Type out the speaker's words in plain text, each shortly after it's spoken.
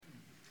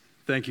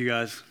Thank you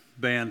guys,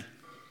 band.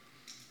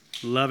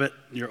 Love it.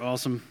 You're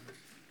awesome.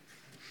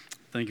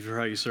 Thank you for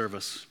how you serve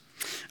us.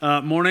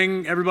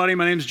 Morning, everybody.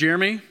 My name's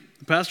Jeremy,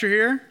 the pastor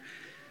here,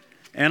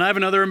 and I have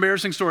another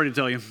embarrassing story to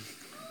tell you.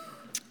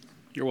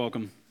 You're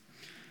welcome.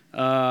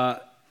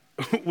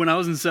 When I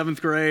was in 7th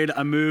grade,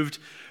 I moved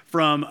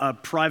from a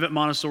private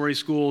Montessori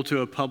school to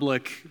a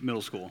public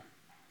middle school.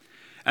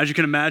 As you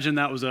can imagine,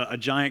 that was a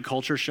giant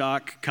culture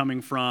shock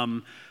coming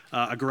from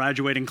a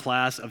graduating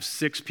class of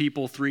 6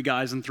 people, 3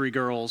 guys and 3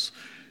 girls,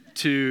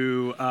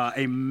 to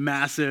a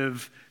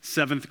massive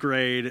 7th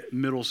grade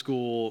middle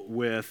school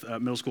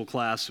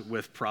class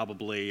with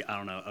probably,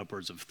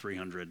 upwards of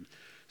 300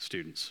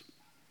 students.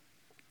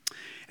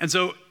 And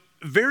so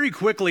very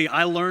quickly,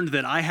 I learned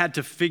that I had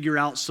to figure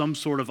out some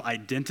sort of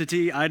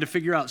identity. I had to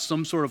figure out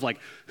some sort of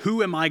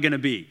who am I going to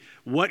be?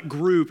 What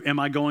group am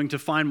I going to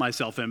find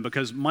myself in?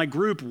 Because my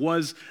group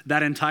was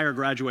that entire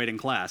graduating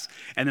class.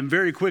 And then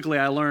very quickly,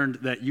 I learned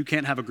that you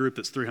can't have a group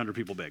that's 300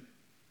 people big.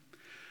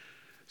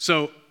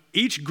 So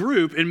each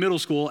group in middle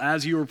school,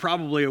 as you are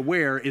probably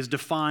aware, is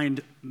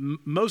defined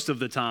most of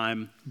the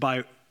time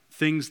by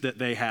things that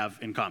they have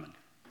in common.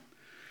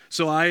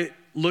 So I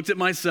looked at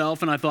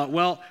myself and I thought,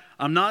 well,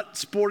 I'm not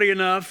sporty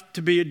enough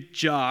to be a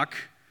jock.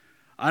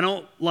 I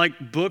don't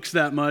like books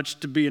that much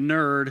to be a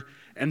nerd.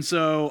 And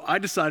so I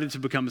decided to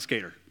become a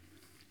skater.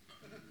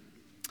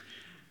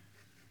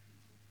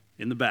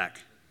 In the back,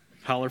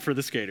 holler for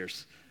the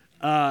skaters.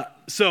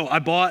 So I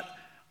bought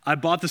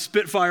the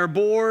Spitfire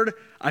board.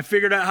 I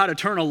figured out how to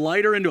turn a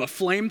lighter into a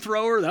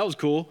flamethrower. That was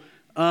cool.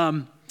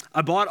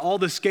 I bought all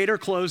the skater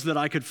clothes that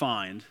I could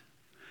find.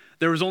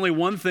 There was only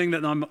one thing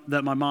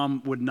that my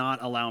mom would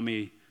not allow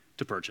me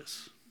to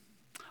purchase.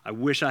 I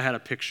wish I had a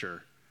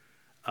picture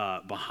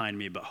behind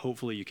me, but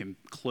hopefully you can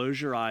close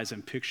your eyes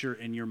and picture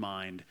in your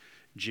mind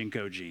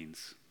Jinko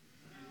jeans.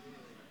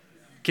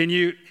 Can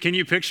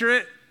you picture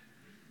it?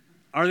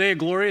 Are they a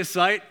glorious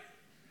sight?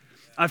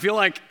 I feel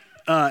like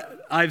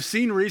I've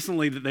seen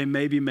recently that they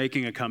may be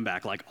making a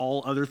comeback. Like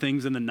all other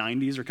things in the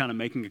 90s are kind of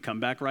making a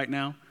comeback right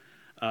now.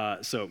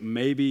 So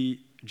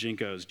maybe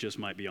Jinkos just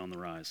might be on the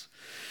rise.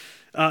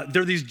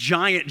 They're these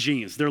giant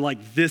jeans. They're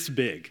like this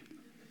big.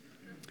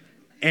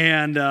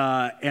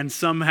 And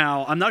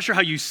somehow, I'm not sure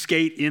how you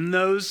skate in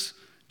those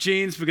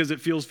jeans because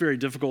it feels very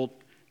difficult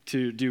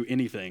to do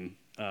anything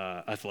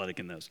athletic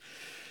in those.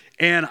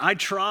 And I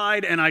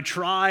tried and I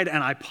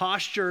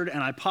postured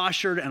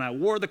and I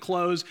wore the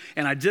clothes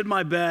and I did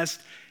my best,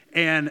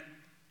 and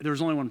there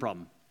was only one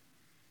problem.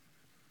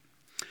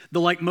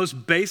 The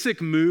most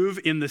basic move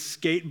in the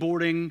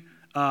skateboarding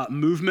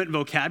movement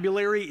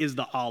vocabulary is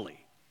the ollie.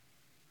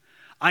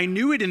 I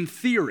knew it in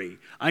theory.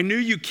 I knew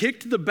you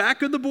kicked the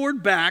back of the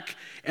board back,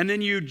 and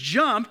then you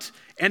jumped,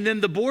 and then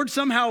the board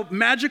somehow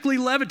magically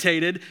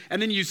levitated,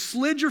 and then you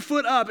slid your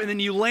foot up, and then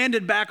you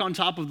landed back on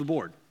top of the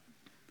board.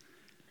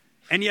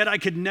 And yet I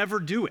could never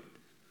do it.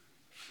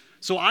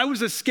 So I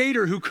was a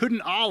skater who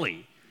couldn't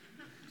ollie,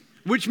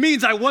 which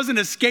means I wasn't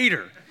a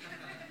skater.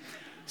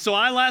 So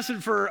I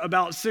lasted for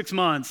about 6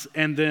 months,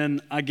 and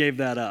then I gave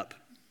that up.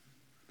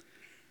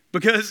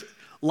 Because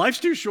life's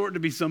too short to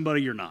be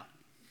somebody you're not.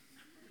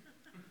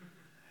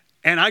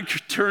 And I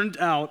found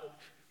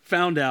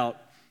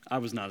out I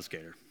was not a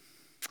skater.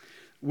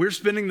 We're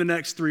spending the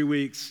next 3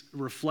 weeks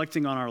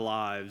reflecting on our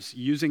lives,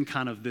 using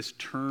kind of this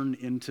turn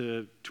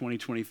into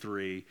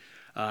 2023,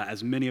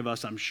 as many of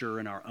us, I'm sure,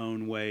 in our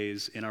own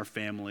ways, in our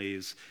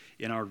families,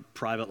 in our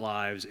private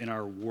lives, in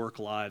our work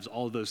lives,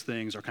 all of those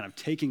things are kind of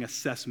taking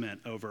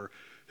assessment over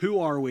who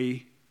are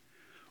we,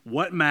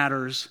 what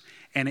matters,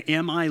 and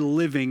am I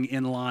living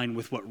in line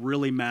with what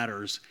really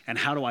matters, and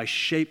how do I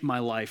shape my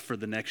life for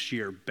the next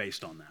year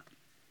based on that?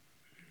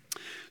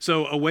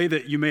 So a way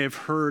that you may have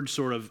heard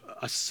sort of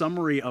a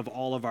summary of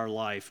all of our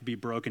life be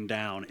broken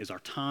down is our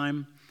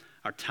time,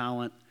 our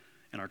talent,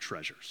 and our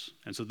treasures.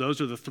 And so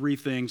those are the 3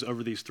 things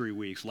over these 3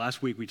 weeks.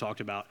 Last week we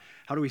talked about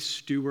how do we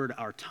steward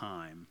our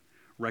time,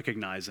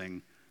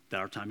 recognizing that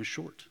our time is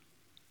short.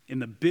 In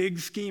the big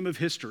scheme of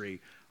history,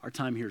 our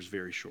time here is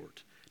very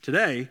short.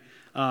 Today,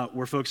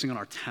 we're focusing on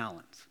our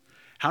talent.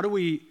 How do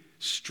we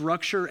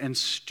structure and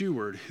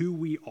steward who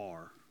we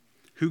are,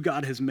 who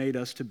God has made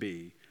us to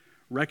be,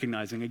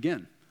 recognizing,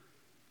 again,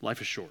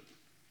 life is short.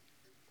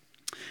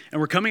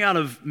 And we're coming out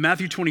of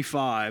Matthew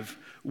 25,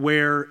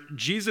 where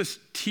Jesus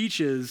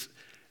teaches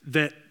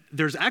that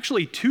there's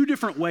actually 2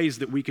 different ways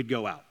that we could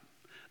go out.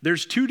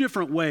 There's 2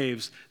 different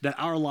ways that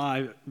our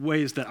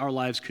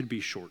lives could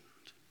be shortened.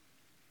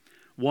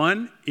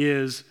 One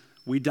is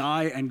we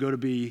die and go to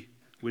be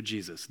with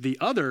Jesus. The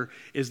other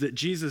is that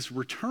Jesus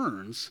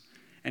returns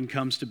and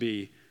comes to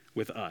be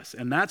with us.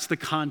 And that's the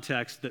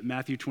context that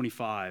Matthew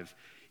 25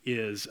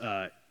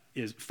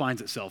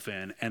 finds itself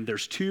in. And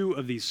there's 2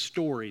 of these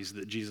stories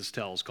that Jesus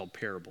tells called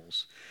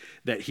parables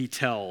that he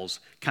tells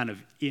kind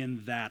of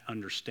in that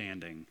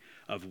understanding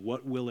of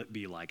what will it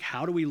be like.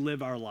 How do we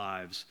live our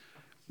lives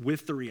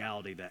with the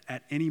reality that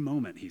at any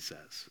moment, he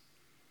says,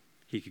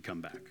 he could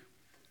come back.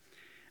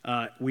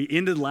 We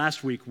ended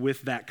last week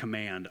with that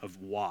command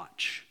of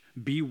watch.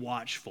 Be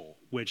watchful,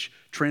 which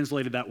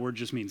translated that word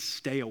just means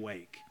stay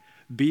awake.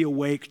 Be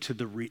awake to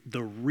the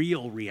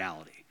real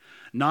reality.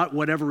 Not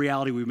whatever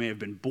reality we may have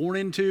been born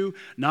into,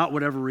 not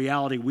whatever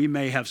reality we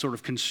may have sort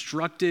of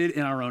constructed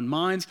in our own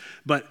minds,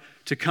 but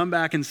to come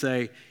back and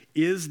say,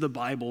 is the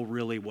Bible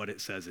really what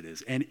it says it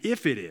is? And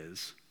if it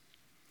is,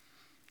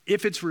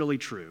 if it's really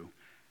true,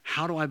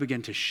 how do I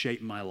begin to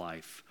shape my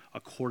life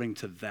according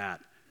to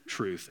that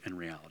truth and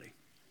reality?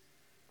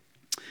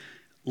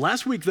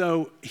 Last week,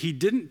 though, he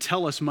didn't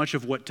tell us much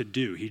of what to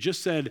do. He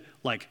just said,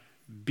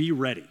 be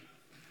ready,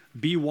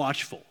 be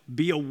watchful,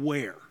 be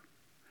aware.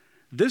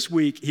 This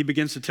week, he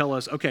begins to tell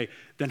us, okay,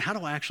 then how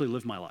do I actually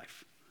live my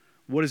life?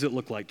 What does it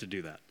look like to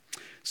do that?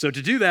 So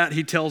to do that,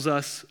 he tells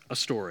us a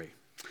story,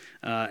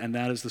 and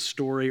that is the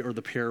story or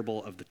the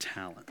parable of the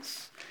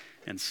talents.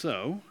 And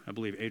so I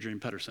believe Adrian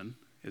Pedersen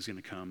is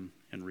going to come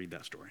and read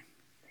that story.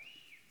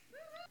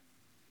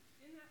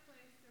 In that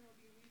place there will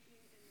be weeping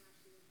and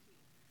gnashing of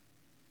teeth.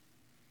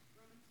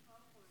 Romans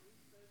 12:1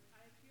 says,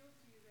 I appeal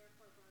to you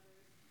therefore,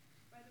 brothers,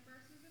 by the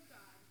mercies of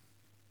God,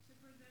 to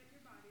present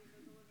your bodies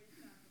as a living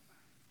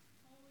sacrifice,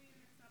 holy and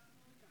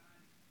acceptable to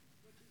God,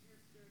 which is your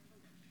spiritual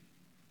worship.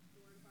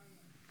 The word of our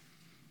Lord.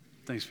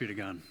 Thanks be to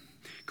God.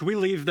 Can we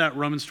leave that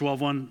Romans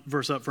 12:1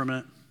 verse up for a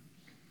minute?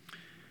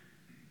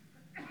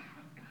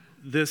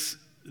 This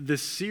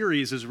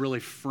series is really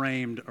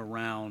framed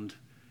around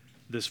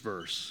this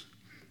verse,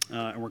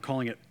 and we're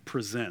calling it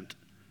Present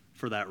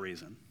for that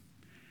reason.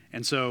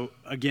 And so,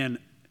 again,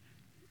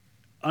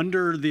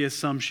 under the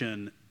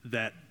assumption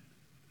that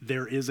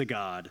there is a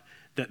God,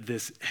 that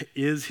this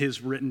is his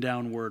written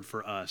down word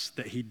for us,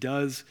 that he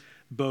does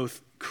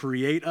both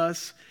create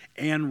us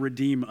and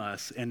redeem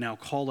us and now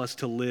call us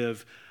to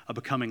live a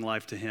becoming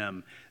life to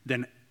him,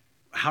 then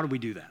how do we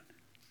do that?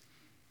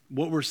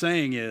 What we're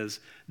saying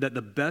is that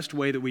the best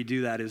way that we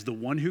do that is the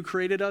one who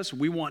created us,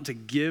 we want to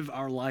give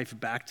our life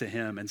back to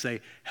him and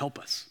say, help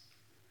us.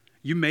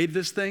 You made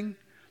this thing,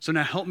 so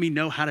now help me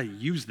know how to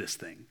use this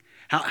thing.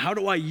 How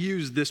do I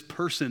use this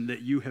person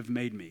that you have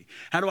made me?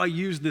 How do I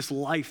use this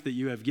life that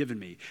you have given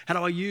me? How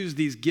do I use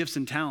these gifts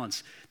and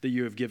talents that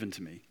you have given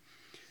to me?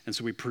 And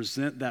so we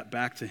present that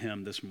back to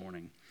him this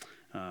morning,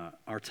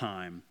 our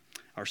time,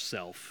 our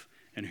self,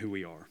 and who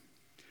we are.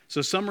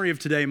 So summary of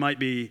today might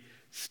be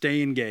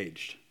stay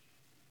engaged.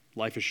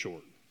 Life is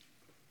short.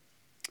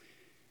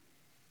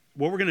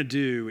 What we're going to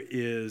do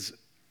is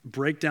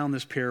break down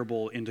this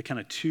parable into kind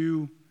of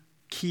two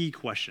key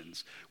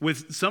questions.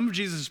 With some of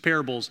Jesus'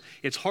 parables,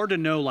 it's hard to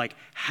know,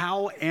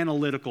 how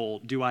analytical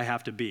do I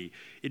have to be?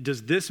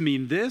 Does this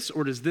mean this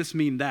or does this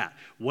mean that?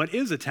 What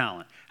is a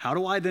talent? How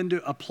do I then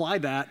apply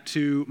that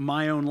to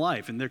my own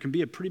life? And there can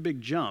be a pretty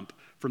big jump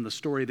from the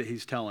story that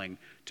he's telling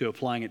to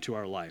applying it to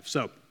our life.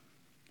 So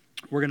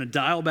we're going to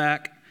dial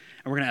back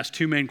and we're going to ask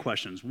two main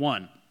questions.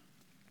 One,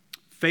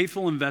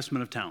 faithful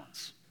investment of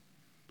talents.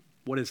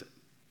 What is it?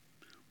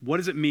 What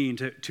does it mean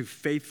to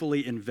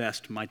faithfully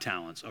invest my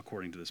talents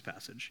according to this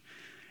passage?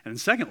 And then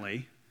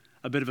secondly,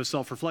 a bit of a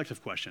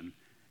self-reflective question.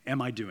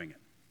 Am I doing it?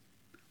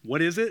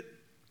 What is it?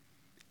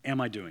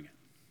 Am I doing it?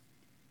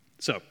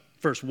 So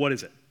first, what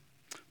is it?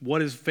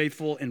 What is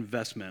faithful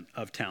investment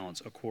of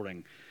talents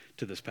according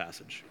to this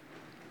passage?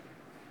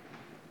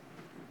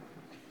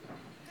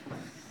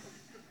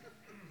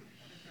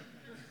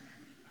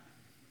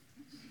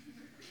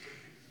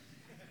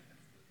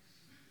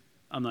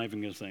 I'm not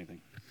even going to say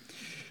anything.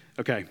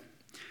 Okay,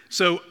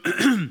 so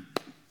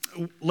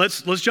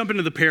let's jump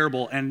into the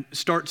parable and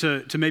start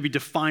to maybe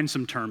define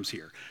some terms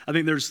here. I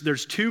think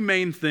there's two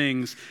main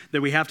things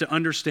that we have to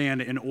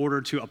understand in order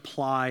to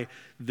apply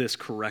this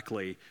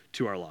correctly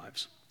to our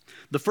lives.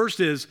 The first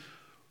is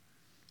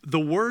the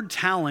word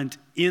talent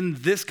in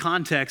this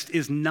context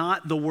is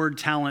not the word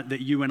talent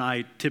that you and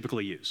I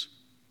typically use.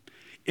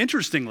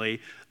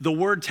 Interestingly, the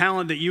word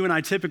talent that you and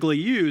I typically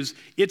use,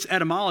 its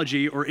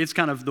etymology, or it's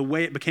kind of the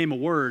way it became a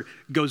word,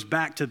 goes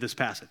back to this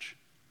passage.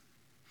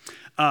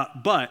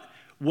 But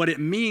what it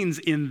means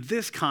in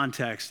this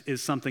context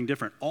is something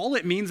different. All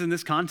it means in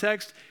this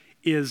context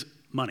is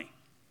money.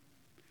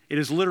 It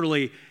is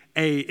literally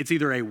it's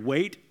either a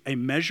weight, a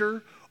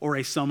measure, or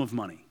a sum of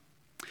money.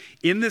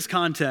 In this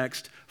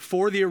context,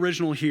 for the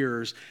original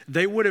hearers,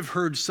 they would have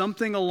heard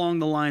something along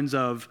the lines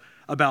of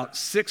about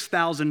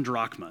 6,000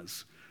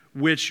 drachmas,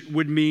 which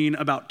would mean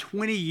about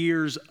 20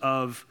 years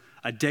of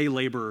a day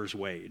laborer's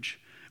wage,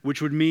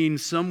 which would mean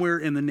somewhere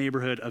in the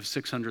neighborhood of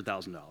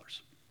 $600,000.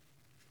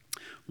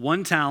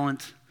 One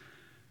talent,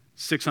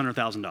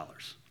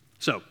 $600,000.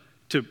 So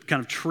to kind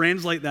of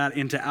translate that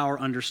into our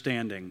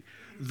understanding,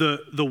 the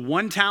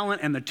one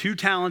talent and the 2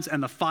 talents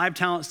and the 5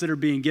 talents that are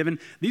being given,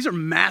 these are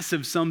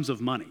massive sums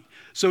of money.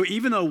 So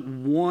even though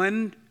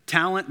one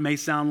talent may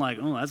sound like,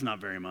 oh, that's not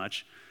very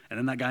much, and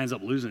then that guy ends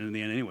up losing it in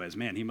the end anyways.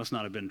 Man, he must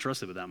not have been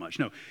trusted with that much.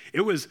 No,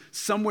 it was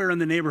somewhere in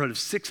the neighborhood of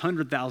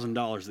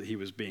 $600,000 that he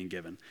was being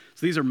given.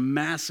 So these are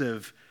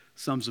massive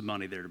sums of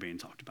money that are being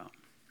talked about.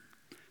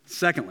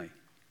 Secondly,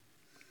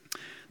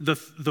 the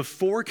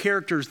 4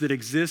 characters that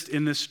exist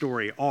in this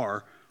story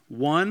are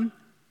 1,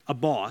 a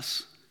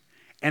boss,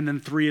 and then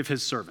 3 of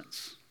his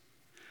servants.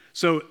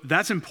 So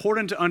that's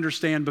important to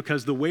understand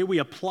because the way we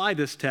apply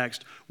this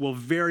text will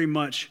very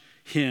much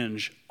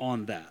hinge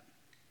on that.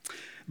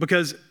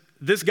 Because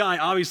this guy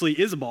obviously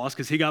is a boss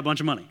because he got a bunch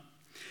of money.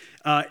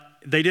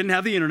 They didn't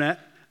have the internet.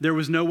 There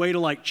was no way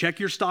to check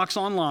your stocks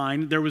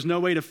online. There was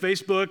no way to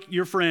Facebook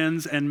your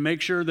friends and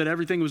make sure that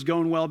everything was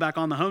going well back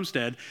on the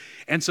homestead.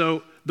 And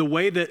so the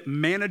way that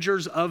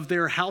managers of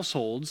their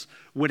households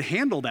would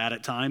handle that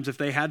at times, if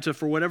they had to,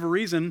 for whatever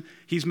reason,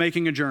 he's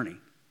making a journey.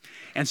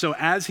 And so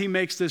as he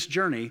makes this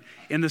journey,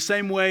 in the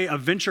same way a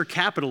venture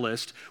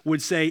capitalist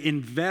would say,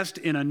 invest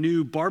in a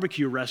new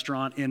barbecue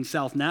restaurant in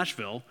South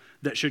Nashville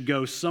that should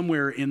go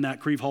somewhere in that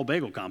Creve Hall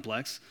Bagel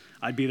complex,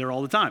 I'd be there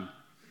all the time.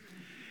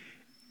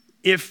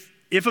 If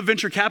a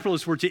venture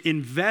capitalist were to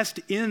invest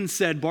in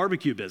said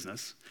barbecue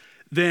business,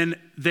 then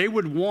they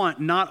would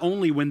want, not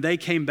only when they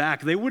came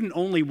back, they wouldn't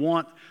only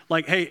want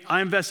hey,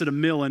 I invested $1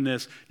 million in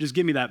this, just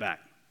give me that back.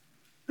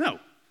 No.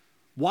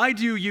 Why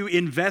do you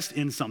invest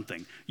in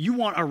something? You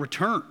want a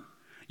return.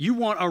 You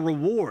want a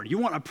reward. You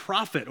want a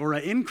profit or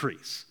an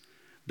increase.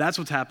 That's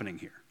what's happening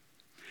here.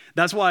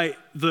 That's why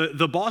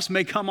the boss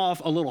may come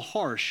off a little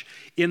harsh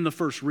in the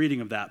first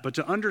reading of that. But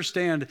to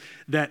understand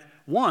that,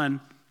 one,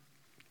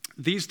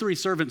 these 3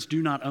 servants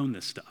do not own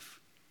this stuff.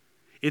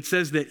 It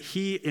says that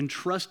he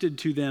entrusted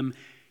to them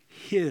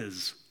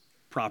his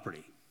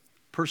property,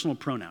 personal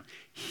pronoun,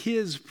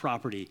 his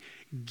property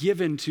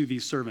given to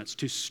these servants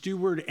to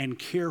steward and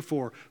care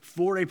for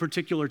a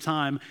particular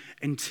time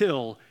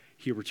until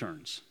he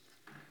returns.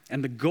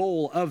 And the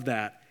goal of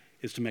that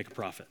is to make a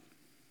profit.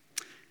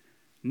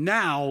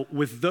 Now,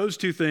 with those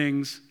 2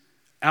 things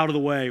out of the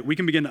way, we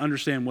can begin to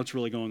understand what's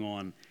really going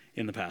on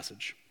in the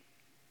passage.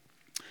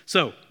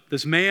 So,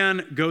 this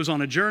man goes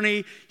on a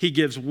journey. He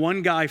gives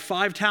one guy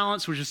 5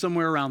 talents, which is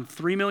somewhere around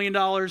 $3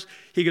 million.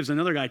 He gives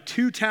another guy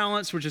 2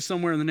 talents, which is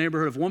somewhere in the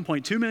neighborhood of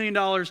 $1.2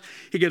 million.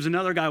 He gives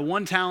another guy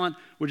 1 talent,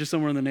 which is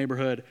somewhere in the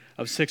neighborhood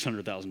of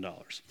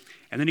 $600,000.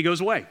 And then he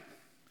goes away.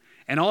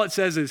 And all it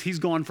says is he's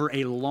gone for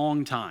a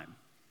long time.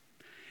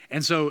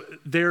 And so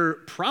there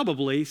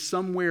probably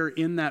somewhere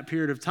in that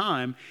period of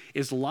time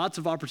is lots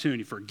of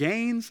opportunity for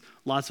gains,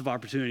 lots of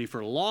opportunity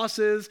for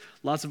losses,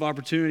 lots of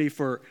opportunity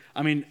for,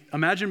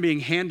 imagine being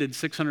handed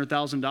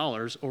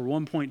 $600,000 or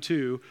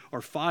 1.2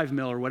 or 5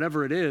 mil or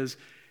whatever it is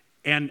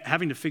and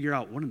having to figure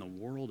out what in the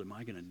world am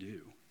I going to do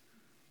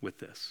with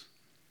this?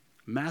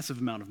 Massive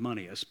amount of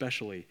money,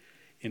 especially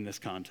in this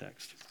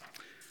context.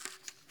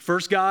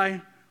 First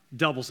guy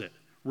doubles it,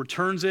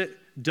 returns it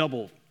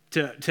double.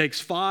 Takes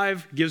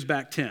 5, gives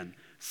back 10.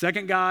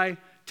 Second guy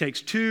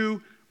takes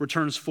 2,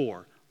 returns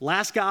 4.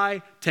 Last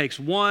guy takes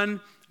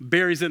 1,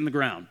 buries it in the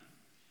ground.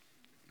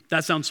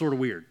 That sounds sort of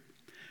weird.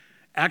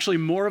 Actually,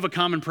 more of a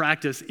common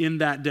practice in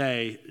that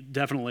day,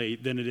 definitely,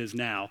 than it is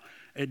now.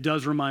 It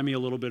does remind me a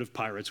little bit of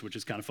pirates, which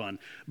is kind of fun.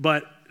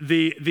 But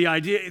the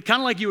idea,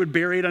 kind of like you would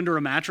bury it under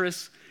a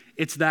mattress,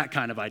 it's that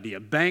kind of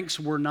idea. Banks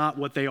were not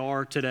what they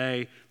are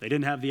today. They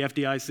didn't have the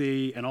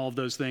FDIC and all of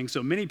those things.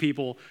 So many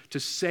people, to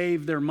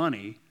save their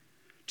money,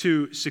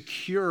 to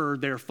secure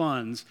their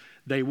funds,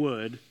 they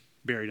would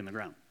bury it in the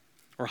ground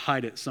or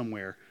hide it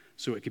somewhere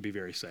so it could be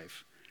very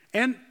safe.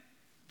 And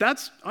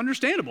that's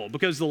understandable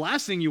because the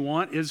last thing you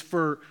want is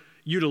for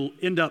you to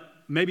end up,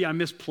 maybe I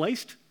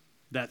misplaced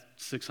that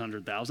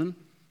 $600,000.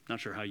 Not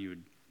sure how you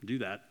would do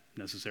that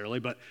necessarily,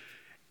 but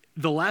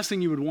the last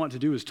thing you would want to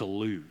do is to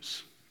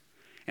lose.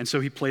 And so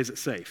he plays it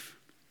safe.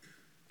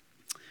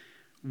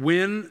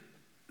 When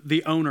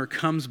the owner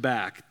comes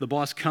back, the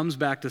boss comes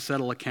back to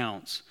settle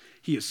accounts,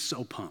 he is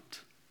so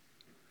pumped.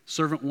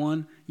 Servant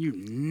 1, you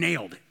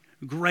nailed it.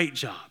 Great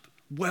job.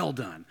 Well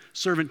done.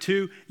 Servant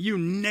 2, you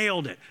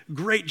nailed it.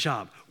 Great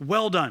job.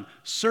 Well done.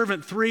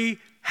 Servant 3,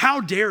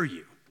 how dare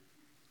you?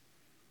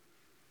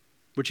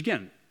 Which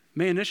again,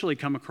 may initially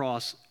come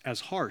across as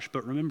harsh,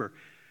 but remember,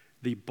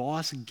 the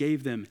boss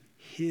gave them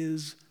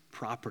his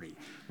property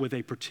with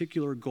a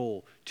particular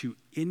goal to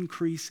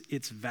increase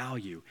its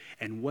value.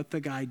 And what the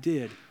guy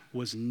did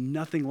was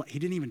nothing, he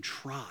didn't even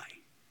try.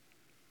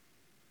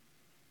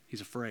 He's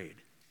afraid,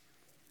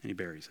 and he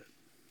buries it.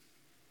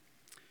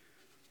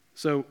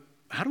 So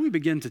how do we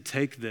begin to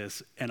take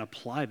this and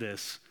apply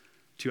this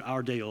to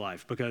our daily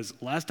life? Because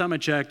last time I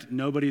checked,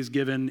 nobody's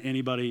given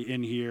anybody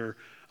in here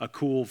a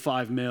cool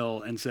 5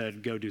 mil and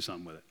said, go do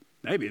something with it.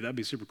 Maybe, that'd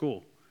be super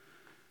cool.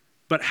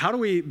 But how do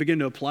we begin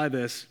to apply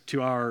this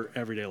to our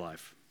everyday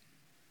life?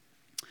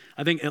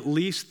 I think at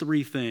least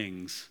 3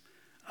 things,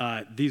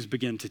 these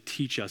begin to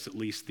teach us at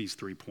least these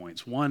 3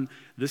 points. 1,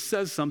 this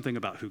says something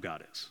about who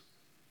God is.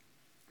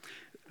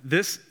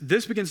 This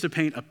begins to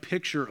paint a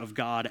picture of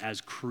God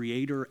as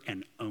creator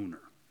and owner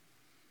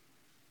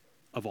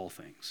of all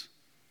things.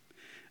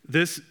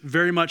 This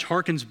very much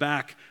harkens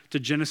back to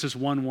Genesis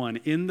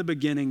 1:1. In the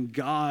beginning,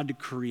 God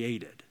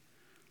created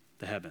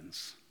the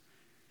heavens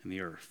and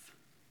the earth.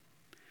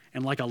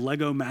 And like a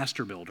Lego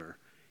master builder,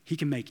 he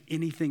can make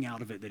anything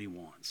out of it that he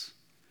wants.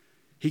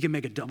 He can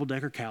make a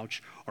double-decker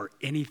couch or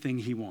anything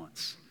he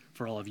wants,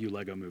 for all of you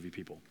Lego movie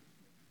people.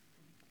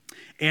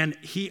 And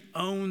he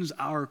owns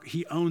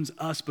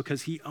us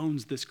because he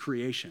owns this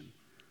creation.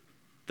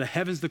 The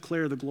heavens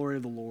declare the glory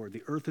of the Lord.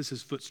 The earth is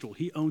his footstool.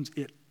 He owns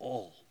it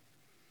all.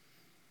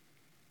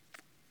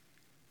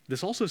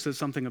 This also says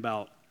something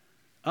about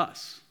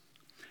us.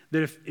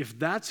 That if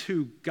that's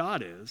who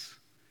God is,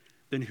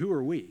 then who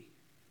are we?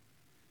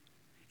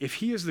 If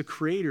he is the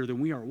creator, then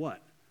we are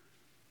what?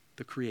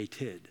 The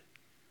created,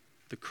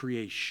 the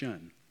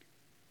creation.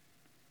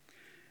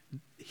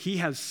 He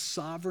has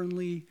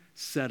sovereignly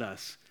set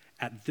us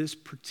at this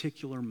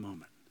particular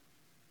moment.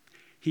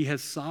 He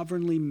has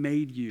sovereignly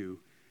made you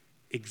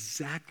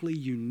exactly,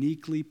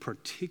 uniquely,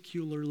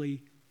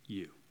 particularly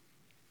you.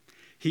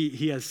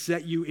 He has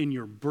set you in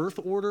your birth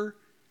order.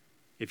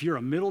 If you're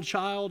a middle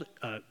child,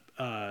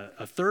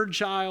 a third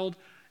child,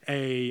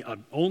 a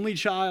only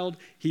child,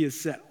 he has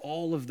set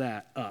all of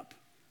that up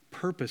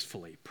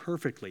purposefully,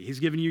 perfectly. He's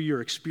given you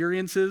your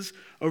experiences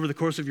over the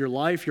course of your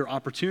life, your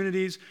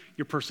opportunities,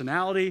 your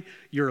personality,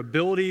 your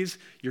abilities,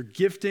 your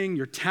gifting,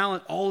 your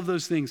talent, all of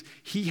those things.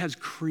 He has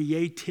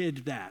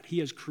created that. He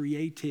has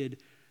created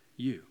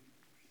you.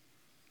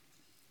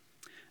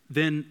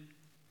 Then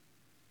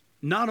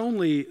not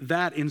only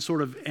that in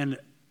sort of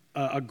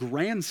a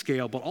grand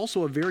scale, but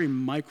also a very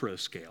micro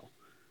scale.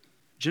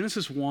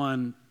 Genesis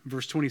 1,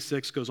 verse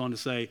 26 goes on to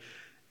say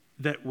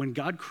that when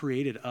God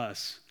created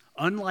us,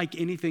 unlike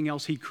anything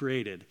else he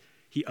created,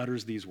 he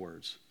utters these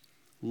words: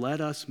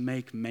 "Let us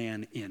make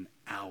man in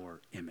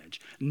our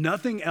image."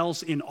 Nothing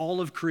else in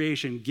all of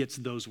creation gets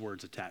those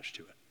words attached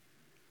to it.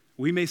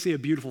 We may see a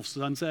beautiful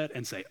sunset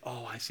and say,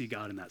 "Oh, I see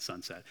God in that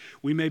sunset."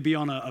 We may be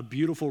on a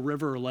beautiful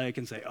river or lake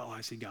and say, "Oh,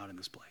 I see God in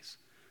this place."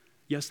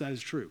 Yes, that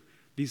is true.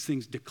 These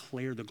things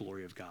declare the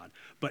glory of God.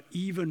 But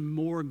even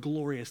more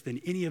glorious than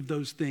any of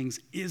those things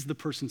is the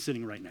person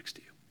sitting right next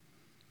to you.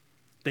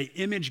 They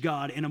image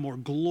God in a more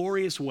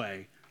glorious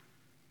way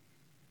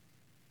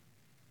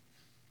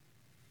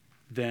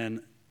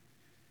than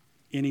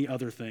any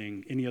other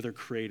thing, any other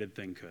created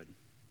thing could.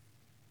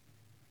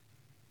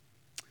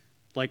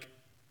 Like,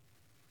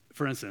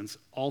 for instance,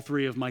 all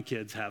three of my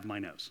kids have my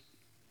nose.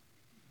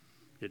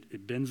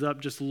 It bends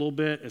up just a little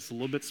bit. It's a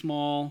little bit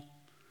small.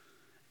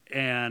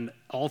 And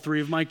all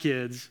three of my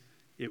kids,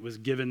 it was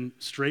given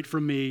straight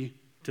from me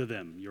to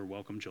them. You're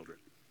welcome, children.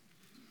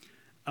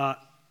 All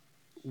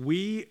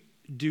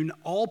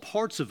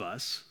parts of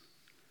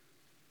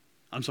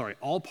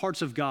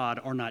God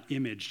are not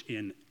imaged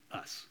in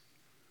us.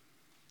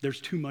 There's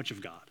too much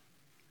of God.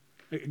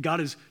 God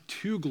is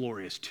too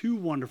glorious, too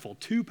wonderful,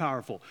 too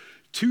powerful,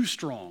 too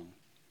strong,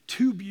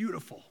 too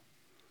beautiful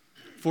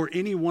for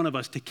any one of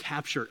us to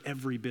capture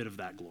every bit of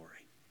that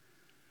glory.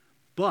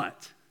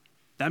 But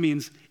that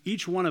means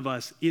each one of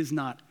us is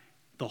not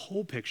the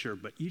whole picture,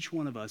 but each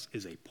one of us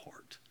is a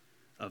part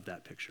of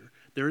that picture.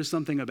 There is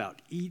something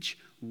about each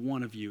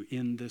one of you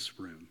in this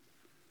room,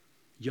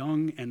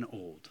 young and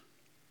old.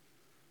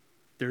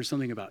 There's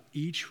something about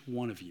each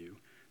one of you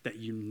that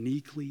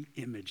uniquely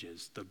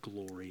images the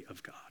glory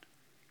of God.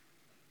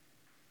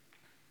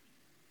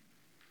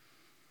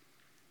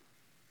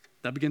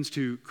 That begins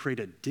to create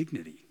a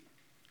dignity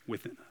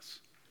within us,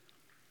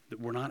 that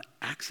we're not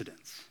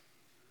accidents.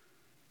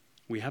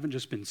 We haven't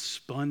just been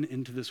spun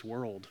into this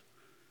world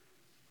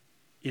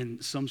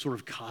in some sort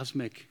of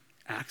cosmic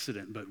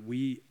accident, but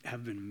we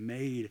have been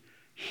made,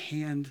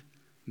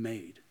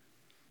 handmade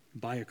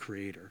by a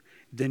creator,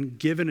 then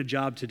given a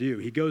job to do.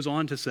 He goes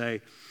on to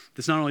say,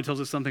 this not only tells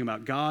us something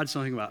about God,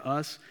 something about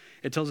us,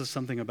 it tells us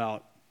something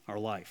about our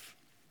life.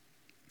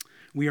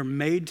 We are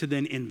made to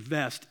then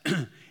invest.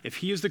 If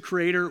he is the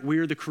creator, we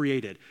are the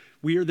created.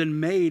 We are then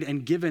made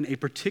and given a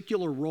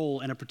particular role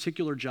and a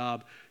particular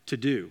job to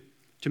do.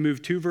 To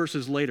move 2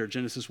 verses later,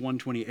 Genesis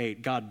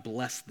 1:28, God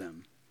blessed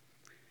them.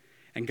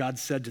 And God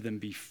said to them,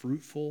 "Be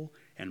fruitful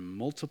and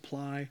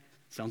multiply."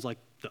 Sounds like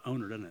the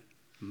owner, doesn't it?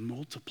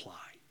 Multiply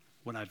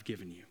what I've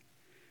given you.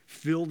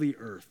 Fill the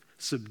earth,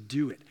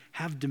 subdue it,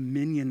 have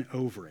dominion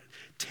over it.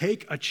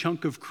 Take a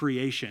chunk of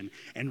creation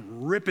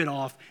and rip it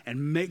off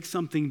and make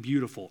something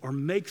beautiful, or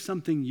make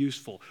something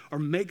useful, or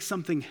make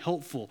something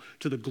helpful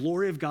to the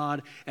glory of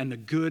God and the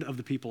good of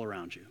the people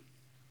around you.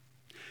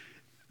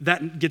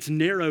 That gets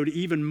narrowed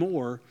even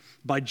more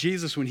by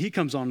Jesus when he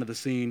comes onto the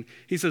scene.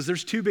 He says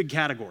there's 2 big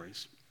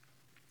categories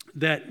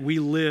that we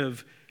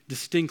live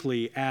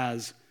distinctly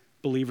as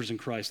believers in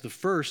Christ. The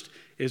first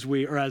is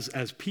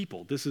as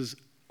people. This is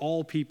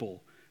all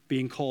people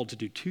being called to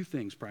do 2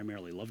 things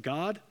primarily: love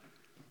God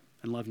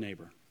and love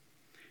neighbor.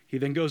 He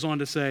then goes on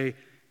to say,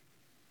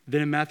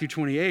 then in Matthew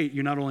 28,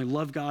 you not only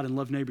love God and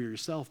love neighbor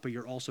yourself, but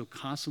you're also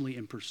constantly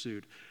in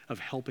pursuit of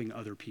helping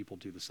other people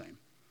do the same,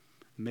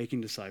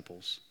 making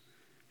disciples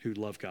who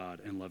love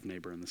God and love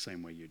neighbor in the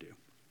same way you do.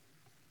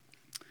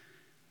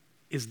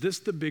 Is this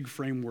the big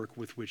framework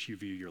with which you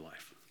view your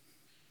life?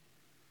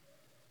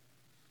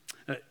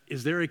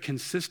 Is there a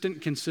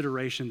consistent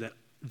consideration that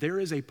there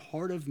is a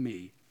part of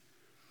me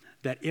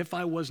that if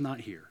I was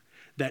not here,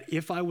 that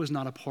if I was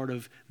not a part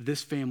of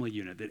this family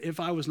unit, that if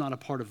I was not a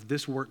part of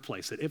this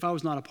workplace, that if I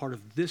was not a part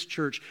of this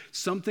church,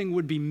 something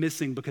would be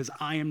missing because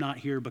I am not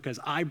here, because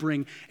I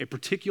bring a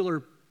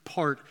particular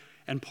part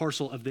and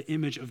parcel of the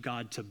image of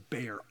God to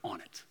bear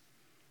on it?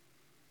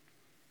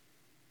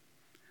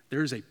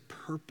 There's a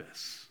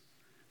purpose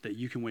that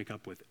you can wake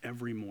up with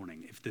every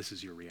morning if this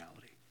is your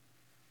reality.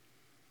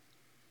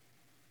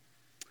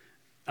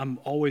 I'm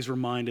always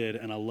reminded,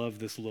 and I love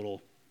this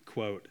little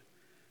quote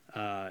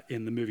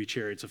in the movie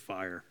Chariots of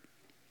Fire.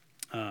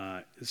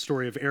 The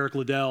story of Eric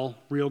Liddell,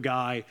 real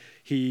guy.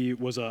 He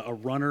was a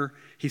runner.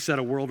 He set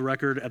a world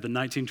record at the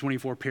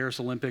 1924 Paris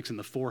Olympics in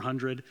the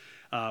 400,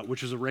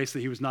 which was a race that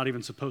he was not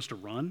even supposed to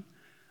run.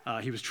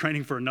 He was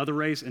training for another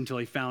race until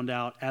he found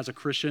out, as a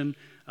Christian,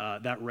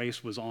 that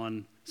race was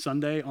on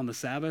Sunday, on the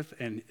Sabbath,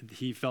 and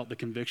he felt the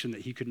conviction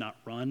that he could not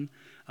run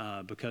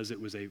because it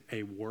was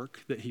a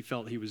work that he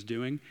felt he was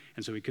doing,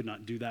 and so he could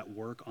not do that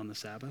work on the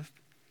Sabbath.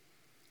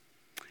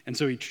 And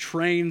so he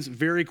trains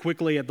very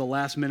quickly at the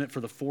last minute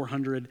for the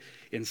 400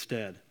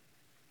 instead.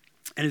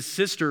 And his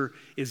sister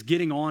is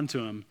getting on to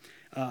him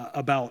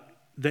about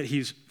that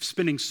he's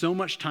spending so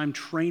much time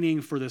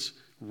training for this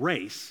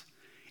race,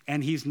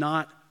 and he's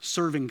not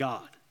serving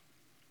God,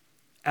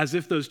 as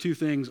if those two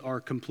things are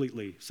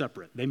completely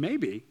separate. They may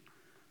be,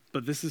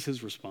 but this is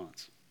his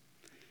response.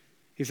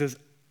 He says,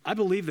 I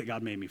believe that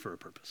God made me for a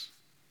purpose,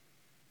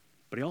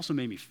 but he also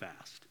made me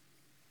fast.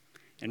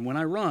 And when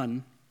I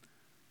run,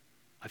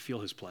 I feel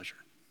his pleasure.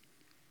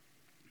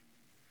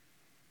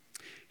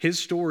 His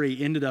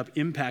story ended up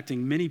impacting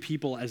many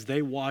people as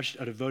they watched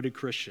a devoted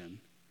Christian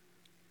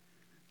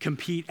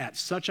compete at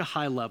such a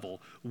high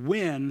level,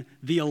 win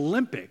the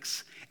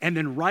Olympics, and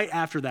then right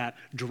after that,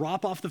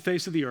 drop off the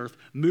face of the earth,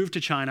 move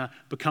to China,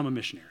 become a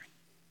missionary.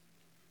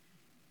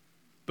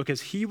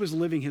 Because he was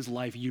living his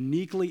life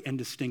uniquely and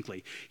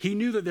distinctly. He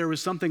knew that there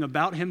was something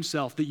about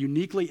himself that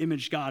uniquely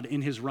imaged God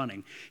in his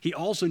running. He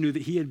also knew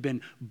that he had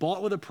been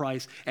bought with a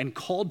price and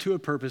called to a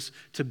purpose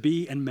to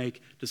be and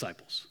make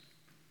disciples.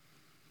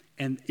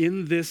 And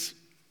in this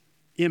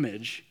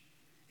image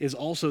is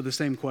also the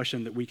same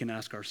question that we can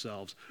ask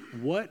ourselves.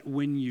 What,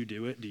 when you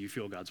do it, do you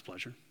feel God's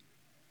pleasure?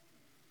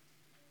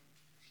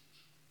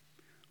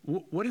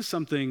 What is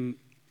something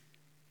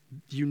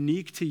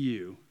unique to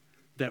you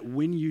that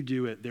when you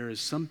do it, there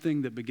is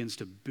something that begins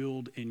to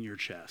build in your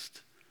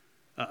chest,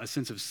 a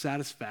sense of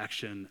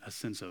satisfaction, a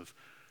sense of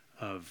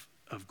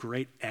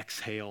great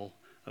exhale,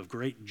 of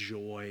great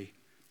joy,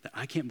 that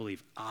I can't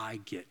believe I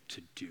get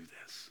to do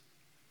this?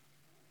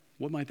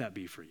 What might that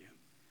be for you?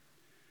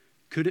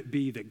 Could it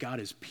be that God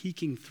is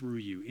peeking through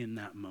you in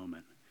that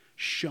moment,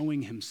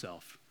 showing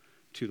himself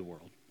to the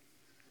world?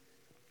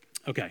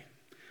 Okay,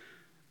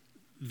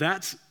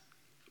 that's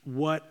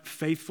what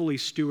faithfully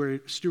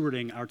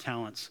stewarding our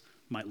talents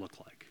might look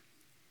like.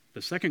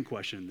 The second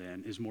question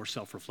then is more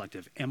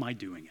self-reflective. Am I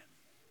doing it?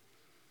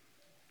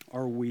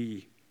 Are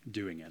we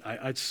doing it?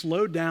 I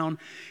slowed down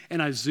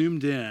and I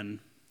zoomed in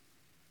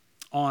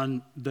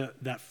on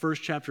that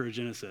first chapter of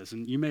Genesis.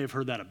 And you may have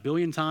heard that a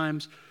billion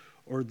times,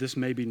 or this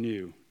may be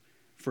new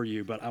for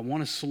you, but I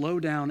want to slow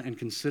down and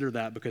consider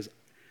that, because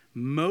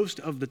most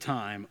of the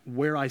time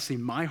where I see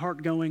my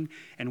heart going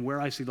and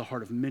where I see the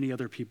heart of many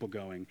other people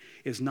going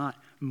is not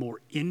more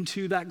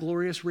into that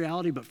glorious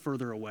reality, but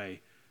further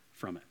away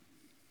from it.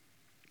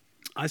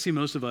 I see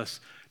most of us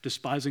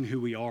despising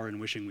who we are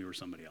and wishing we were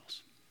somebody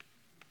else.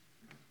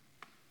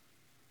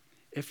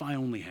 If I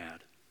only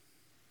had.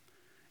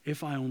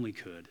 If I only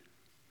could.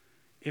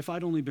 If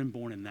I'd only been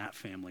born in that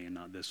family and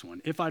not this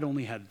one. If I'd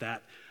only had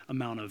that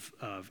amount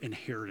of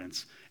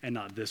inheritance and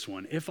not this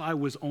one. If I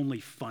was only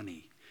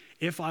funny.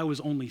 If I was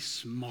only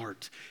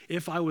smart.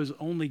 If I was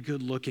only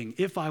good looking.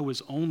 If I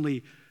was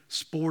only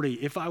sporty.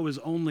 If I was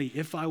only.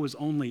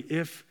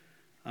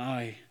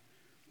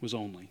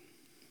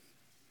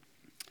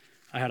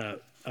 I had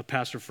a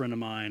pastor friend of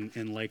mine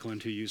in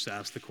Lakeland who used to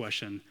ask the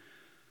question,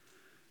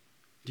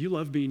 do you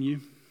love being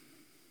you?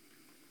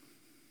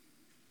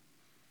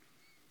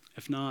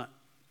 If not,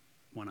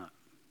 why not?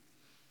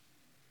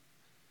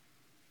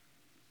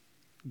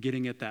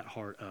 Getting at that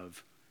heart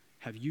of,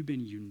 have you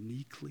been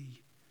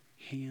uniquely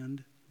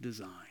hand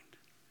designed?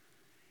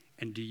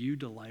 And do you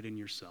delight in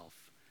yourself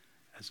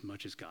as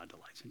much as God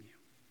delights in you?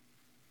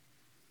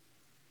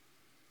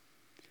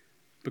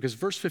 Because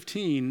verse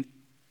 15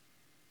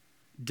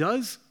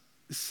 does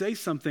say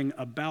something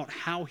about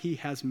how he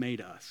has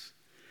made us.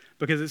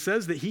 Because it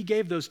says that he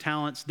gave those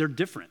talents, they're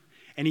different.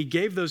 And he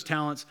gave those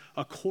talents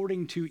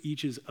according to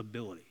each's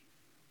ability.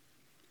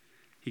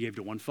 He gave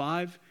to one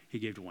 5, he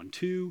gave to one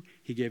 2,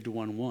 he gave to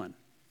one 1.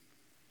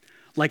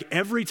 Like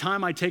every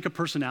time I take a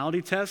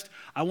personality test,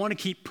 I want to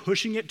keep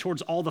pushing it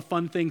towards all the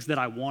fun things that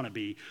I want to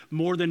be,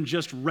 more than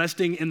just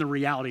resting in the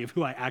reality of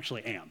who I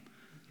actually am.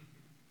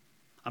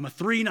 I'm a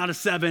 3, not a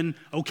 7,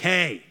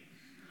 okay.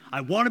 I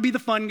want to be the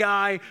fun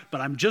guy,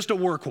 but I'm just a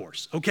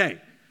workhorse,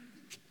 okay.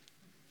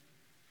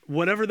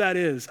 Whatever that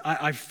is,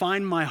 I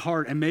find my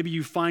heart, and maybe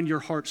you find your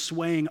heart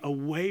swaying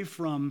away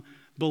from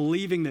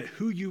believing that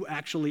who you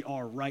actually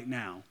are right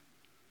now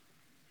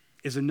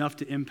is enough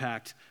to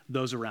impact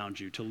those around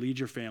you, to lead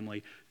your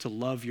family, to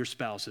love your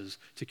spouses,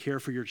 to care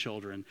for your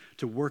children,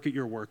 to work at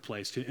your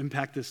workplace, to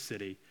impact this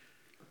city.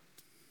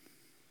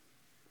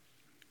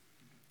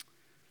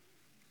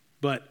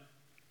 But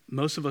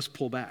most of us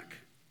pull back.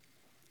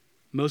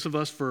 Most of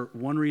us, for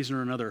one reason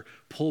or another,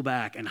 pull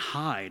back and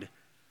hide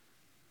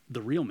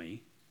the real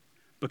me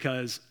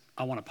because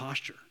I want a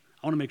posture.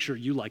 I want to make sure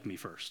you like me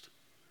first.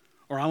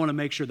 Or I want to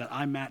make sure that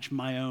I match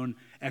my own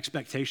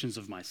expectations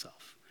of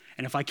myself.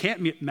 And if I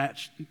can't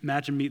match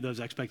and meet those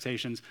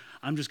expectations,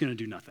 I'm just going to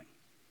do nothing.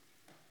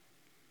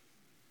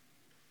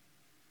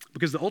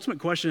 Because the ultimate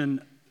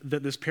question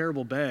that this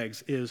parable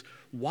begs is,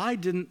 why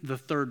didn't the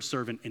third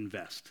servant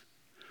invest?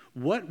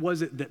 What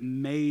was it that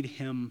made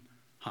him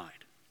hide?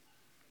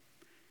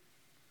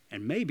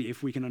 And maybe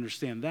if we can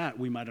understand that,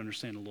 we might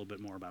understand a little bit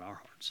more about our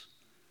hearts.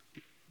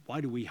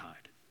 Why do we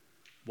hide?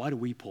 Why do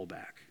we pull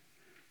back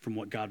from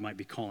what God might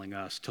be calling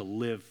us to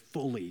live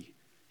fully,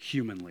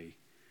 humanly,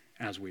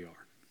 as we are?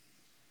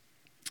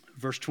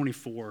 Verse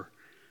 24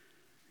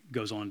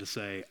 goes on to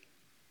say,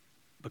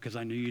 because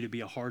I knew you to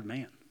be a hard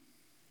man,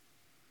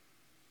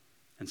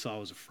 and so I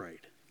was afraid.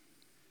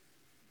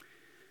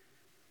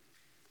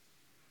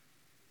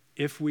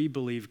 If we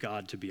believe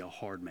God to be a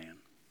hard man,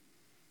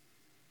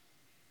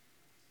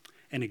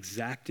 an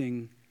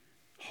exacting,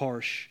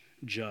 harsh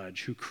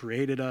judge who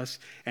created us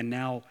and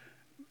now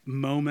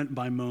moment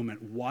by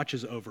moment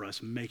watches over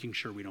us, making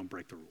sure we don't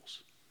break the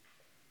rules.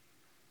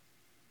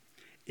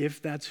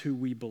 If that's who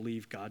we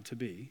believe God to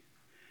be,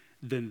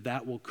 then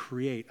that will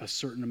create a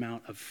certain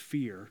amount of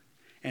fear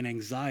and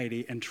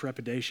anxiety and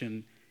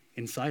trepidation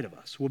inside of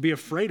us. We'll be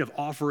afraid of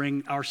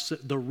offering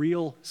the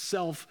real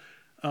self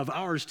of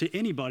ours to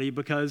anybody,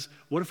 because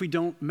what if we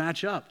don't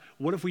match up?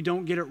 What if we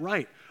don't get it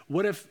right?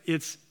 What if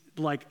it's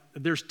like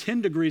there's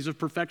 10 degrees of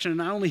perfection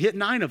and I only hit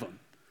 9 of them?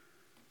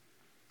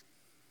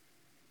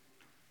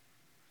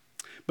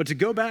 But to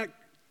go back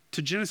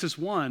to Genesis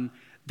 1,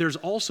 there's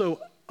also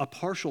a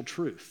partial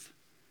truth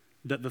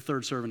that the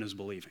third servant is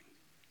believing.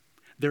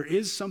 There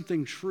is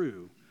something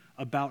true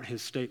about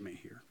his statement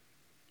here.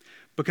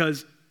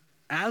 Because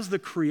as the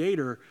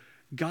creator,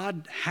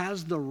 God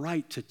has the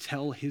right to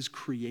tell his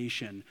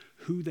creation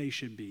who they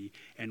should be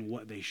and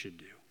what they should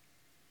do.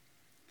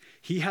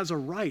 He has a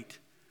right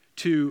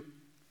to,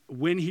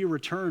 when he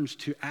returns,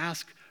 to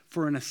ask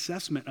for an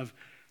assessment of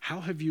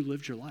how have you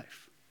lived your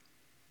life.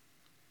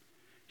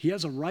 He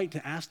has a right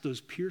to ask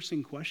those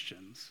piercing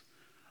questions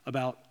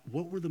about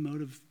what were the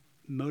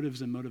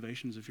motives and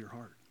motivations of your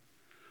heart.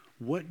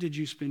 What did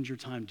you spend your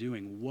time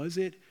doing? Was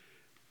it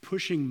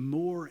pushing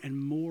more and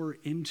more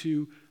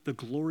into the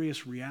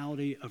glorious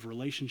reality of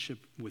relationship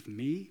with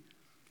me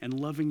and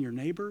loving your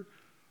neighbor?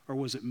 Or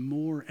was it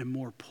more and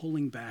more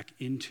pulling back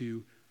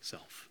into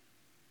self?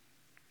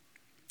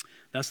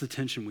 That's the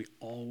tension we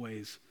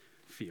always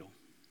feel.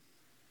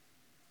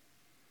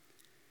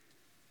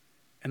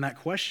 And that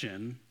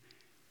question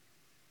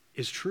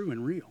is true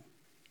and real.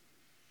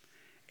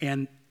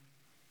 And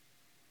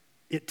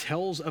it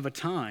tells of a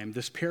time,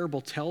 this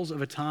parable tells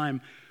of a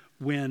time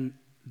when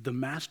the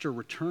master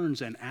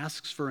returns and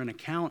asks for an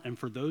account, and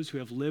for those who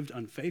have lived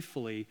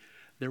unfaithfully,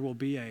 there will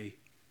be a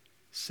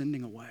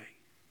sending away.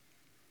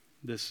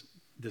 This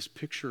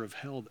picture of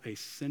hell, a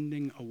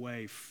sending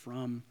away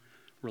from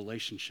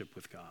relationship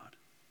with God.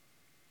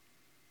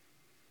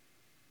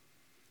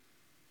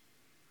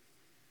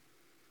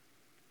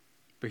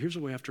 But here's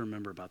what we have to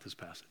remember about this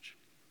passage.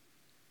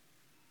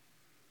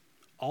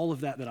 All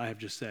of that I have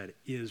just said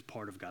is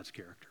part of God's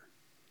character.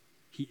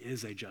 He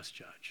is a just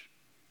judge.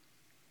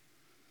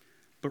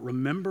 But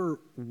remember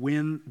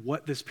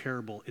what this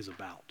parable is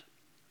about.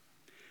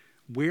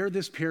 Where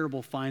this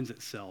parable finds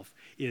itself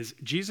is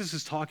Jesus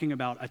is talking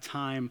about a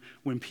time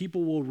when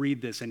people will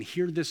read this and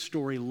hear this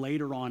story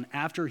later on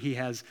after he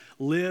has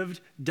lived,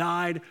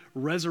 died,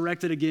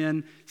 resurrected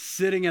again,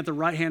 sitting at the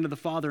right hand of the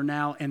Father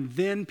now, and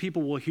then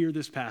people will hear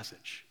this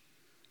passage.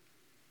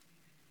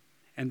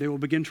 And they will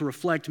begin to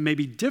reflect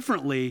maybe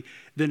differently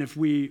than if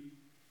we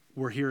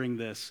were hearing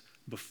this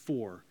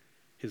before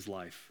his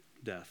life,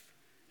 death,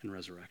 and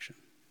resurrection.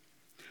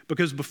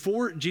 Because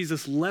before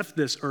Jesus left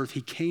this earth,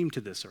 he came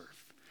to this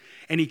earth.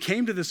 And he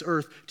came to this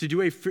earth to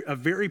do a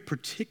very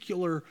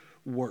particular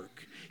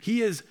work.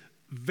 He is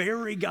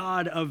very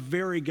God of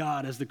very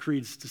God, as the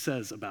Creed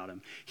says about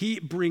him. He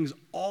brings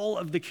all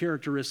of the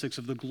characteristics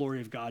of the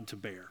glory of God to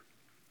bear.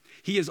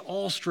 He is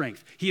all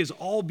strength. He is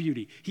all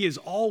beauty. He is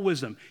all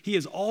wisdom. He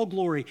is all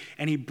glory.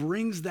 And he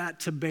brings that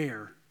to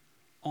bear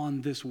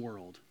on this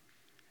world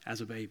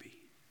as a baby.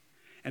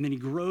 And then he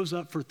grows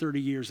up for 30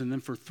 years, and then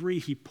for 3,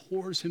 he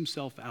pours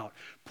himself out,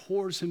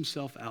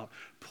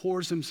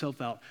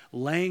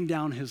 laying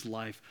down his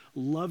life,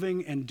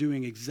 loving and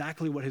doing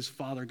exactly what his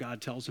Father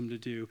God tells him to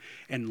do,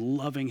 and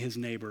loving his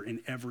neighbor in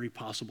every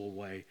possible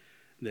way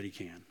that he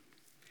can.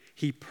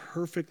 He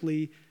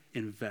perfectly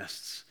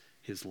invests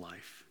his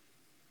life.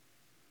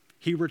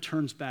 He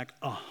returns back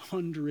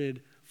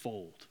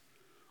 100-fold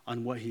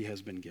on what he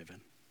has been given.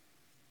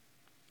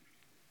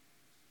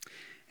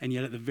 And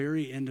yet at the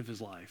very end of his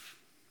life,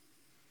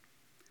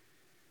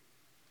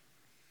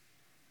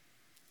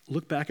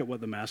 look back at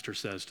what the master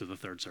says to the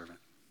third servant.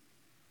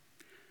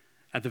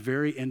 At the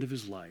very end of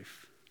his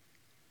life,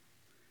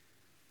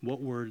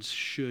 what words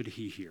should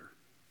he hear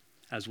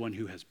as one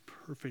who has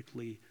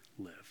perfectly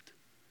lived?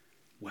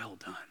 Well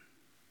done,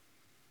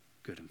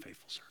 good and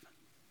faithful servant.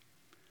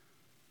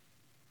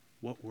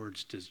 What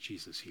words does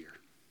Jesus hear?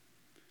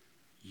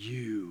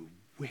 You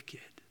wicked,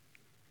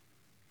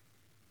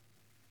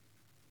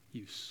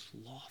 you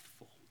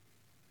slothful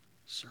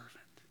servant.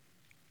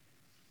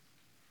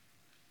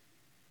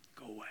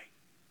 Go away.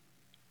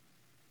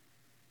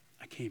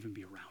 I can't even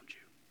be around you.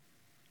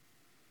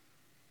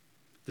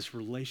 This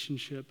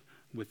relationship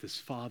with this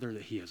Father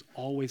that he has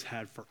always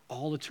had for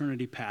all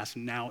eternity past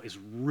now is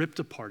ripped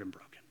apart and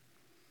broken.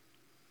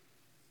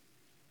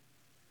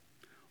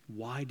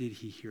 Why did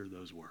he hear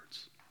those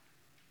words?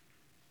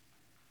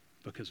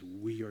 Because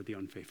we are the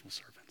unfaithful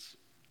servants.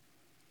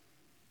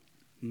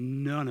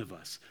 None of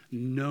us,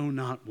 no,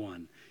 not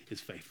one, is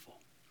faithful.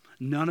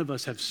 None of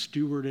us have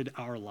stewarded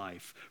our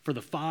life for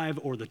the 5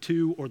 or the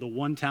 2 or the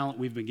 1 talent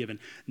we've been given.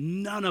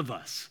 None of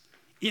us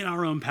in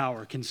our own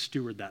power can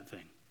steward that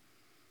thing.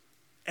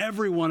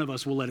 Every one of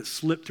us will let it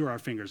slip through our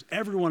fingers.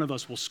 Every one of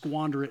us will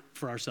squander it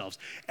for ourselves.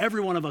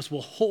 Every one of us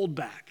will hold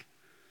back,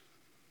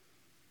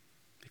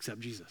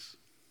 except Jesus.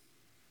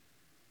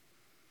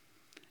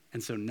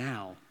 And so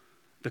now,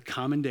 the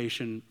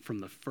commendation from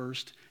the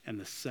first and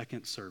the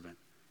second servant,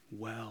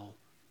 well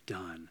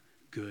done,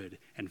 good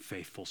and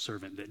faithful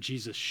servant, that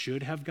Jesus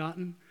should have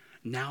gotten,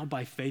 now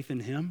by faith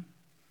in him,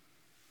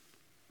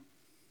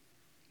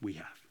 we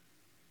have.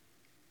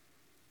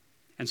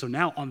 And so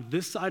now on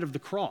this side of the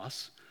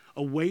cross,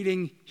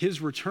 awaiting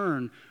his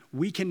return,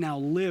 we can now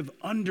live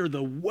under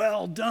the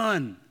well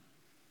done,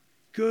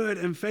 good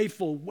and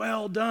faithful,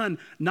 well done,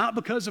 not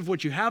because of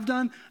what you have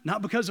done,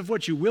 not because of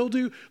what you will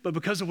do, but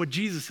because of what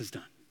Jesus has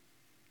done.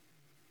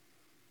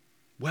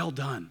 Well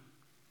done.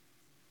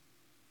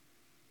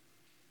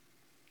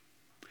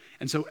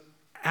 And so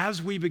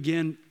as we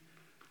begin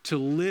to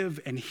live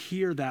and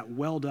hear that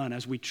well done,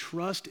 as we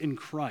trust in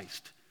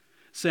Christ,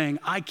 saying,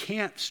 I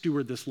can't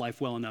steward this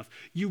life well enough.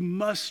 You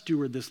must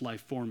steward this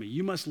life for me.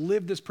 You must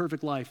live this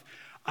perfect life.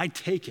 I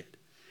take it,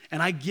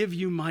 and I give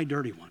you my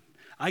dirty one.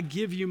 I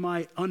give you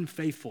my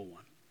unfaithful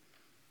one.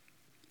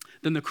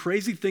 Then the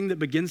crazy thing that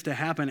begins to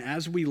happen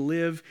as we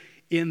live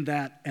in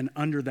that and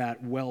under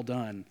that well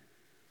done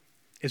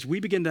is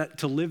we begin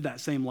to live that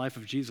same life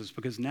of Jesus,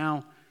 because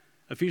now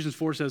Ephesians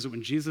 4 says that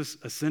when Jesus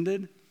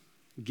ascended,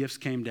 gifts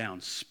came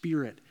down,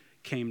 Spirit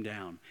came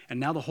down. And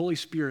now the Holy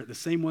Spirit, the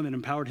same one that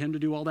empowered him to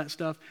do all that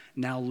stuff,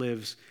 now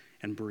lives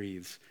and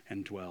breathes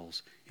and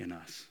dwells in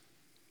us.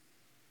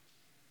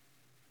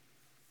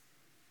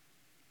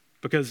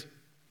 Because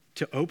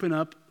to open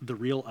up the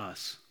real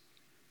us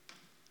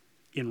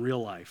in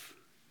real life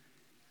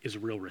is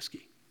real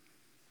risky.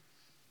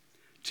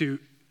 To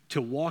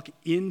walk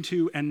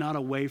into and not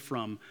away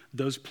from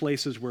those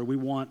places where we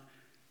want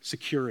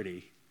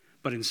security,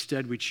 but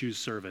instead we choose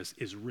service,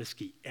 is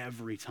risky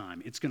every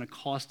time. It's going to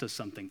cost us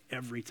something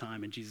every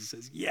time. And Jesus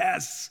says,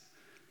 yes,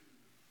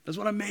 that's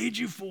what I made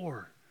you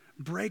for.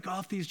 Break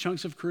off these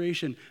chunks of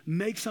creation.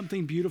 Make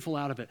something beautiful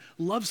out of it.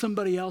 Love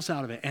somebody else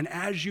out of it. And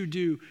as you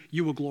do,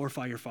 you will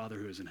glorify your Father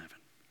who is in heaven.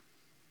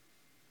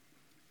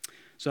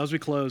 So as we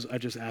close, I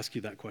just ask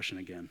you that question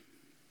again.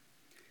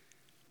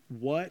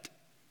 What,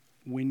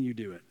 when you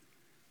do it,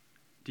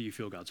 do you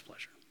feel God's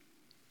pleasure?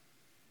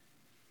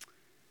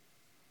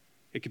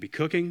 It could be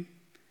cooking,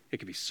 it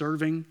could be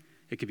serving,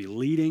 it could be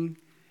leading,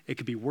 it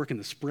could be working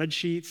the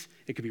spreadsheets,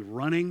 it could be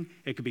running,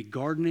 it could be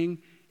gardening,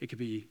 it could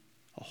be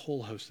a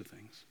whole host of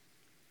things.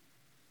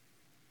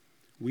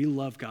 We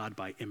love God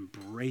by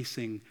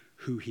embracing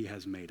who he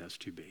has made us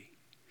to be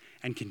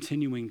and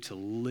continuing to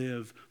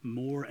live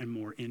more and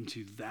more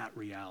into that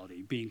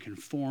reality, being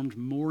conformed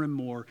more and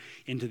more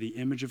into the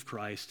image of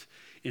Christ,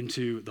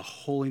 into the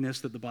holiness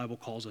that the Bible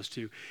calls us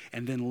to,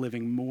 and then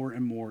living more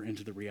and more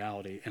into the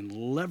reality and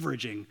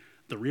leveraging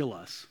the real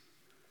us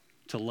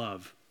to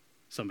love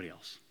somebody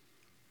else.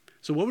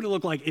 So what would it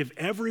look like if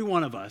every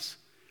one of us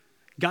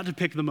got to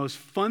pick the most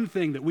fun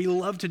thing that we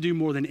love to do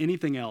more than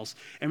anything else,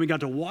 and we got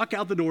to walk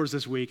out the doors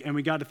this week and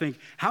we got to think,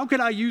 how could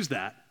I use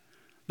that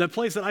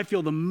place that I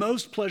feel the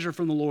most pleasure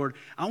from the Lord?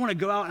 I want to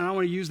go out and I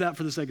want to use that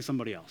for the sake of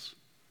somebody else.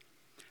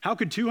 How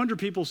could 200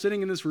 people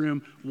sitting in this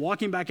room,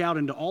 walking back out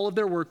into all of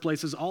their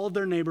workplaces, all of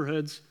their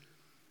neighborhoods,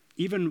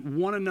 even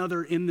one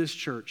another in this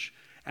church,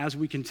 as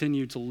we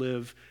continue to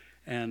live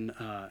and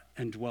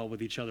dwell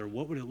with each other,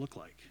 what would it look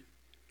like?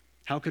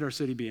 How could our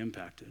city be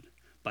impacted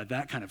by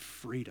that kind of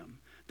freedom,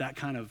 that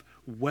kind of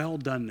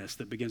well-doneness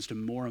that begins to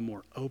more and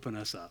more open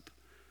us up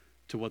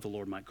to what the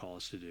Lord might call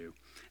us to do,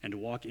 and to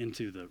walk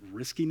into the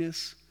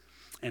riskiness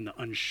and the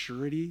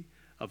unsurety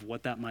of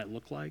what that might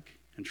look like,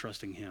 and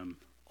trusting him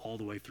all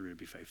the way through to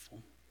be faithful.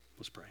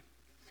 Let's pray.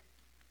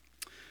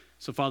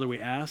 So, Father, we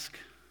ask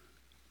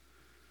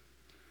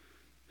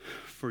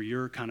for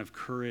your kind of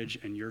courage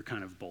and your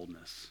kind of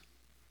boldness.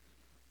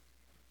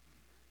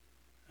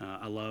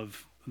 I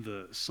love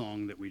the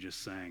song that we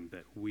just sang,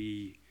 that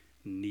we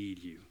need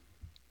you,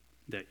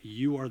 that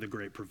you are the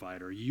great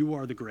provider, you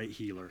are the great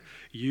healer,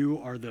 you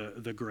are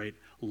the great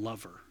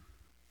lover.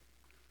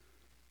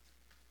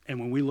 And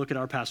when we look at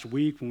our past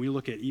week, when we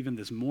look at even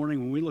this morning,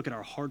 when we look at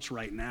our hearts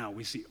right now,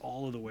 we see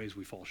all of the ways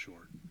we fall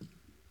short.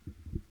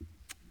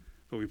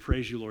 But we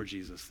praise you, Lord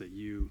Jesus, that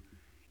you,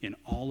 in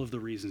all of the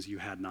reasons you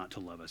had not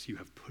to love us, you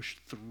have pushed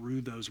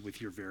through those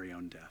with your very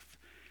own death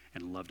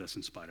and loved us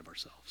in spite of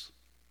ourselves.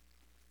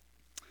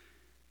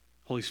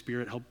 Holy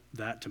Spirit, help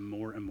that to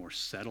more and more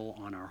settle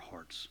on our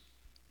hearts.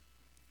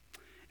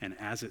 And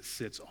as it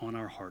sits on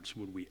our hearts,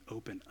 would we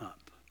open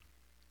up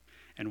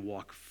and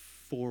walk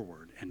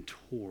forward and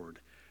toward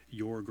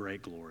your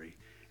great glory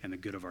and the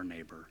good of our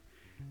neighbor,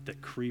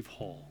 that Creve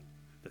Hall,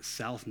 that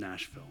South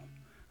Nashville,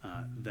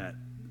 that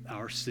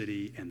our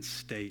city and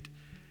state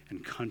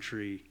and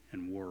country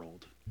and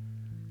world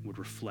would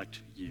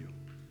reflect you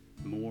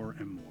more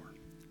and more.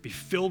 Be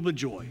filled with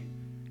joy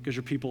because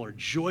your people are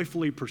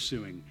joyfully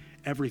pursuing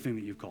everything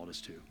that you've called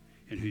us to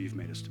and who you've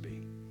made us to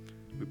be.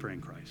 We pray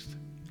in Christ.